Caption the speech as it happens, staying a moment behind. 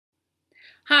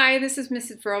Hi, this is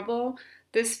Mrs. Vrobel.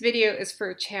 This video is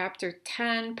for Chapter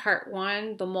 10, Part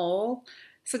 1, The Mole.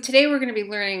 So today we're going to be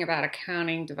learning about a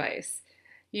counting device.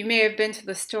 You may have been to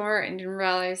the store and didn't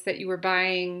realize that you were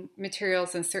buying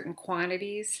materials in certain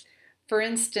quantities. For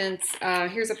instance,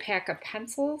 here's a pack of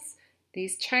pencils.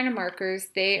 These China markers,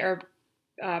 they are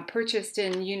purchased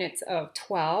in units of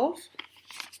 12.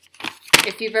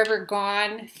 If you've ever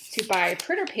gone to buy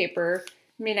printer paper,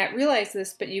 you may not realize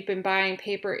this, but you've been buying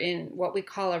paper in what we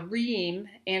call a ream,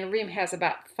 and a ream has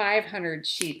about 500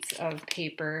 sheets of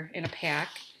paper in a pack.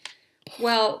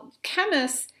 Well,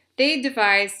 chemists, they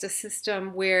devised a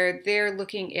system where they're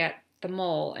looking at the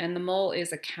mole, and the mole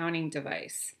is a counting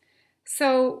device.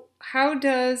 So how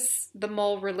does the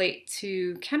mole relate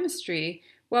to chemistry?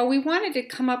 Well, we wanted to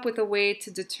come up with a way to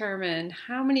determine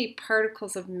how many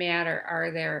particles of matter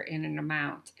are there in an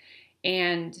amount.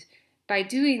 And by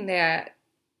doing that,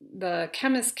 the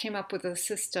chemists came up with a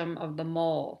system of the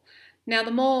mole. Now, the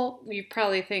mole, you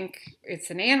probably think it's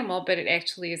an animal, but it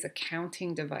actually is a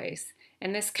counting device.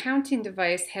 And this counting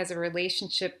device has a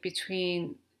relationship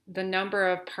between the number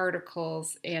of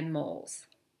particles and moles.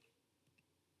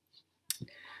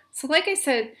 So like I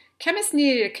said, chemists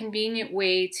needed a convenient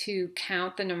way to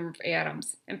count the number of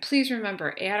atoms. And please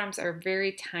remember, atoms are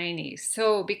very tiny.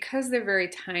 So because they're very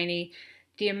tiny,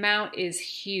 the amount is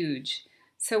huge.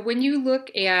 So when you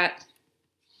look at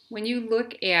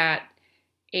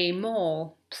a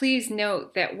mole, please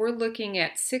note that we're looking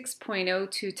at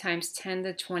 6.02 times 10 to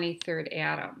the 23rd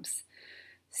atoms.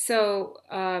 So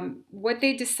what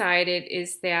they decided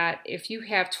is that if you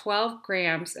have 12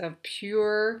 grams of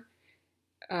pure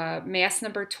mass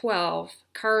number 12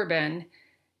 carbon,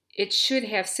 it should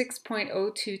have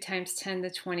 6.02 times 10 to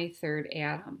the 23rd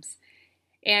atoms.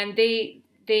 And they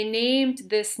named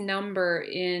this number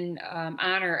in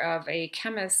honor of a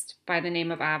chemist by the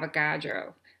name of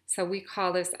Avogadro. So we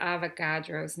call this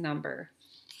Avogadro's number.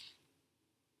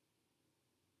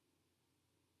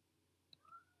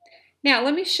 Now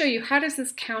let me show you, how does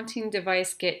this counting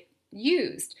device get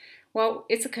used? Well,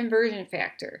 it's a conversion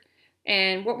factor.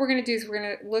 And what we're going to do is we're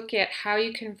going to look at how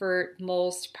you convert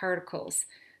moles to particles.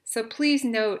 So please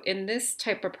note, in this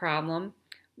type of problem,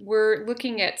 we're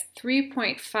looking at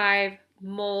 3.5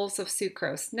 moles of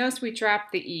sucrose. Notice we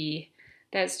dropped the E.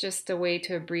 That's just a way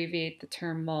to abbreviate the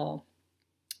term mole.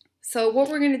 So what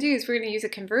we're going to do is we're going to use a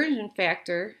conversion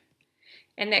factor,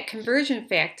 and that conversion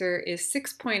factor is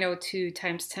 6.02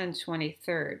 times 10 to the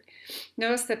 23rd.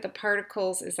 Notice that the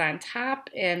particles is on top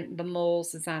and the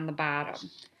moles is on the bottom.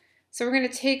 So we're going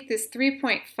to take this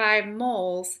 3.5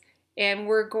 moles and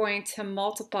we're going to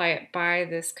multiply it by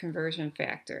this conversion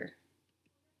factor.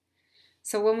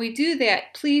 So when we do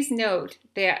that, please note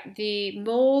that the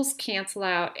moles cancel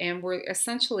out and we're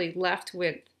essentially left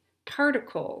with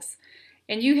particles.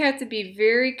 And you have to be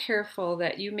very careful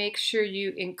that you make sure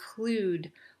you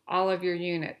include all of your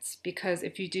units, because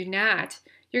if you do not,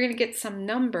 you're going to get some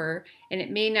number and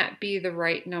it may not be the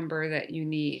right number that you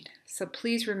need. So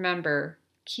please remember,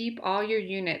 keep all your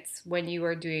units when you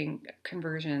are doing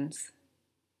conversions.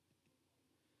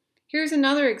 Here's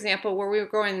another example where we were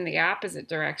going in the opposite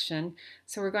direction.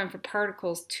 So we're going for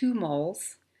particles 2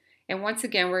 moles. And once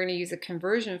again, we're going to use a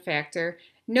conversion factor.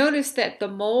 Notice that the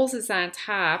moles is on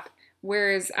top,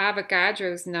 whereas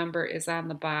Avogadro's number is on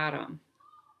the bottom.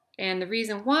 And the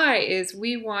reason why is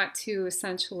we want to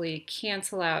essentially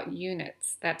cancel out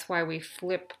units. That's why we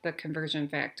flip the conversion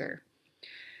factor.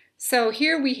 So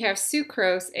here we have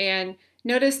sucrose, and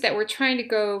notice that we're trying to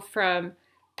go from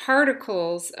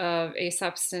particles of a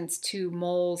substance to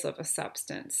moles of a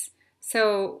substance.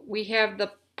 So we have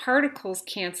the particles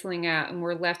canceling out and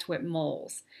we're left with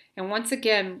moles. And once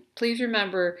again, please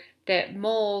remember that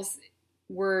moles,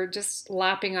 we're just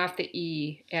lopping off the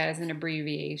E as an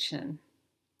abbreviation.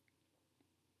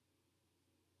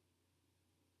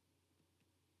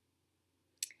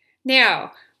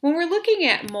 Now, when we're looking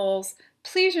at moles,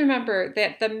 please remember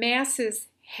that the masses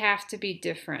have to be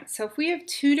different. So if we have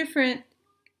two different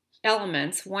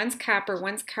elements, one's copper,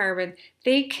 one's carbon,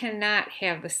 they cannot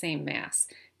have the same mass.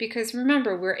 Because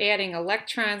remember, we're adding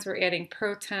electrons, we're adding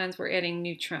protons, we're adding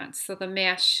neutrons. So the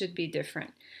mass should be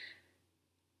different.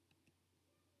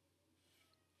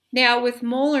 Now with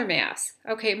molar mass,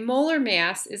 okay, molar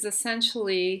mass is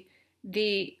essentially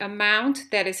the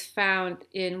amount that is found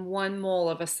in 1 mole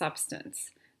of a substance.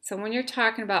 So when you're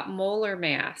talking about molar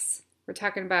mass, we're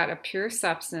talking about a pure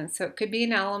substance. So it could be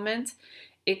an element,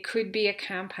 it could be a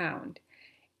compound.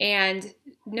 And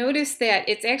notice that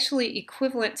it's actually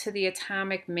equivalent to the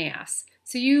atomic mass.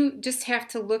 So you just have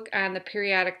to look on the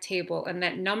periodic table, and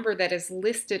that number that is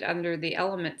listed under the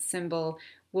element symbol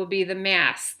will be the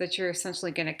mass that you're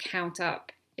essentially going to count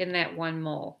up in that 1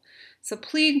 mole. So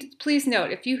please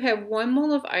note, if you have 1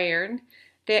 mole of iron,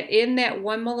 that in that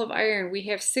 1 mole of iron we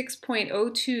have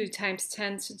 6.02 times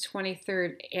 10 to the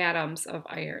 23rd atoms of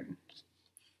iron.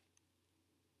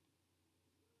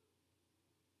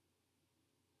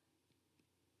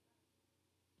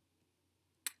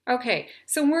 Okay,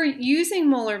 so when we're using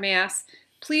molar mass,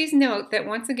 please note that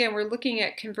once again we're looking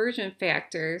at conversion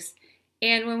factors,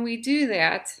 and when we do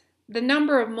that, the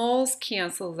number of moles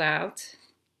cancels out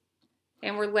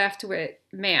and we're left with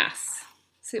mass.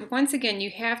 So once again,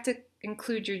 you have to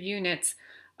include your units,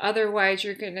 otherwise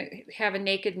you're going to have a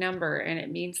naked number and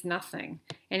it means nothing,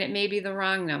 and it may be the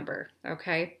wrong number,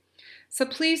 okay? So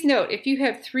please note, if you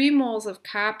have 3 moles of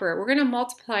copper, we're going to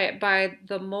multiply it by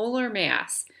the molar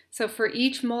mass. So for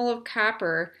each mole of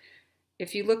copper,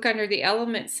 if you look under the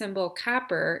element symbol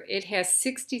copper, it has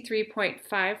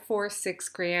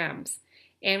 63.546 grams.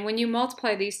 And when you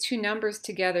multiply these two numbers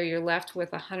together, you're left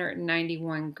with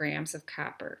 191 grams of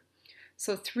copper.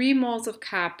 So 3 moles of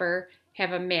copper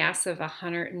have a mass of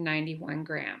 191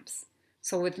 grams.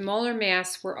 So with molar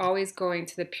mass, we're always going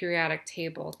to the periodic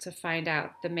table to find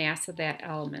out the mass of that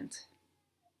element.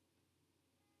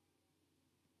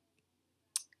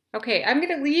 Okay, I'm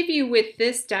going to leave you with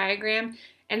this diagram,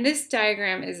 and this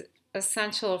diagram is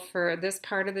essential for this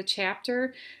part of the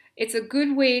chapter. It's a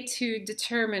good way to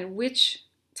determine which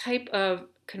type of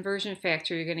conversion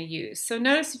factor you're going to use. So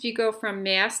notice if you go from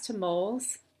mass to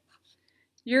moles,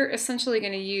 you're essentially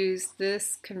going to use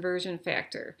this conversion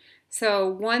factor. So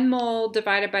 1 mole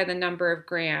divided by the number of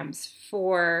grams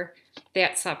for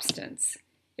that substance.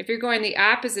 If you're going the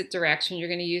opposite direction, you're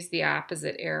going to use the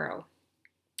opposite arrow.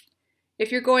 If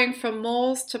you're going from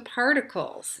moles to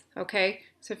particles, okay,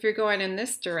 so if you're going in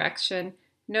this direction,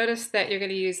 notice that you're going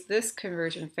to use this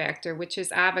conversion factor, which is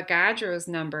Avogadro's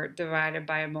number divided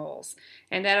by moles,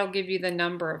 and that'll give you the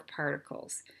number of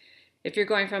particles. If you're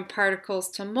going from particles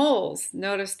to moles,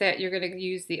 notice that you're going to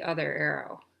use the other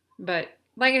arrow. But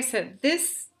like I said,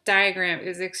 this diagram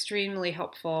is extremely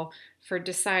helpful for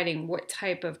deciding what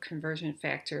type of conversion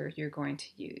factor you're going to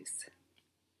use.